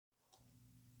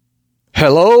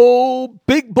Hello,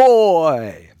 big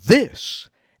boy. This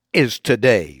is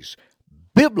today's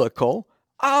biblical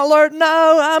alert.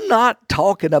 No, I'm not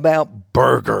talking about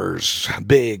burgers,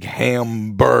 big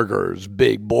hamburgers,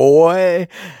 big boy.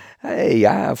 Hey,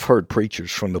 I've heard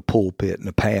preachers from the pulpit in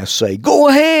the past say, "Go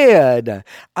ahead,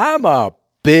 I'm a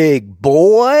big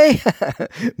boy,"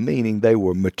 meaning they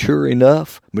were mature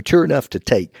enough to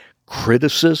take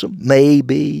criticism.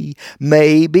 Maybe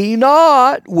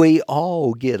not. We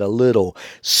all get a little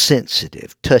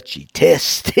sensitive, touchy,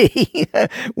 testy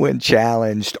when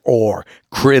challenged or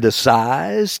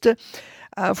criticized.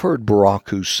 I've heard Barack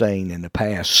Hussein in the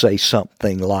past say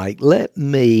something like, "Let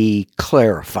me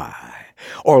clarify,"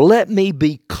 or "let me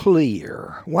be clear."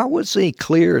 Why was he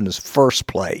clear in the first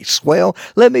place? Well,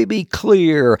 let me be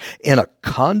clear in a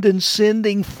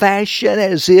condescending fashion,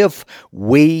 as if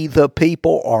we the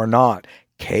people are not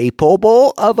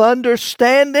capable of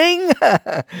understanding.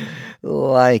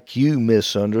 Like you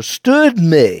misunderstood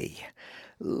me.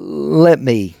 Let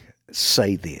me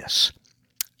say this.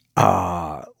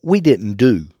 We didn't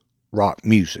do rock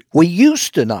music. We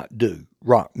used to not do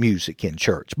rock music in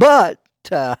church, but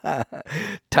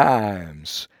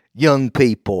times, young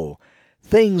people,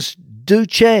 things do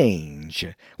change.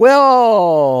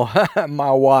 Well,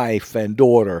 my wife and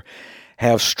daughter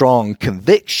have strong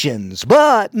convictions,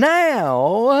 but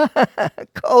now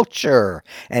culture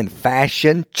and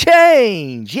fashion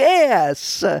change.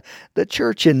 Yes, the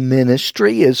church and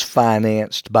ministry is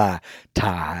financed by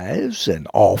tithes and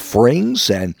offerings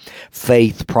and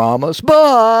faith promise,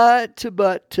 but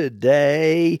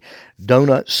today,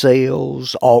 donut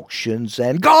sales, auctions,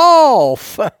 and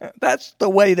golf. That's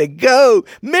the way to go.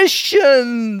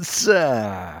 Missions.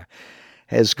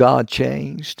 Has God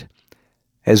changed?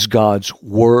 Has God's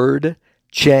word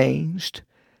changed?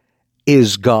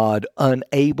 Is God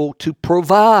unable to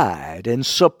provide and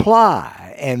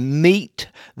supply and meet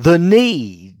the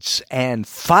needs and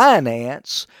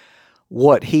finance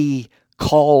what He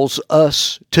calls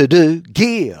us to do?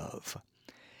 Give,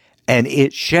 and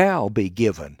it shall be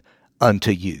given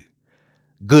unto you.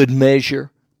 Good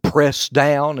measure, pressed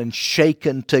down and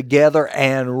shaken together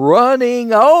and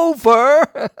running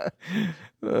over.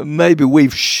 Maybe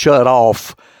we've shut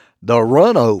off the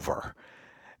running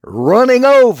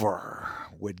over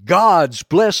with God's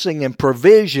blessing and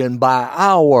provision by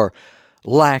our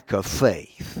lack of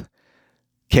faith.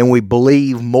 Can we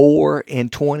believe more in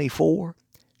 24?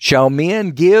 Shall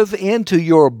men give into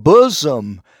your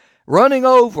bosom? Running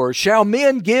over, shall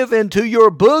men give into your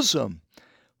bosom?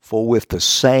 For with the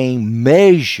same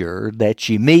measure that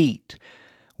ye meet,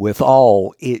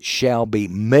 withal it shall be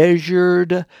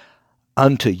measured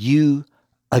unto you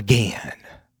again.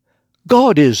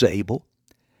 God is able,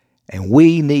 and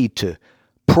we need to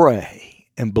pray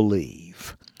and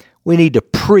believe. We need to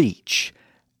preach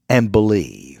and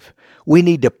believe. We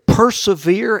need to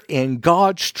persevere in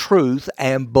God's truth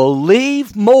and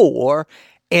believe more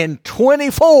in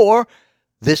 24.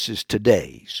 This is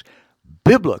today's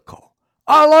biblical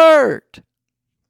alert.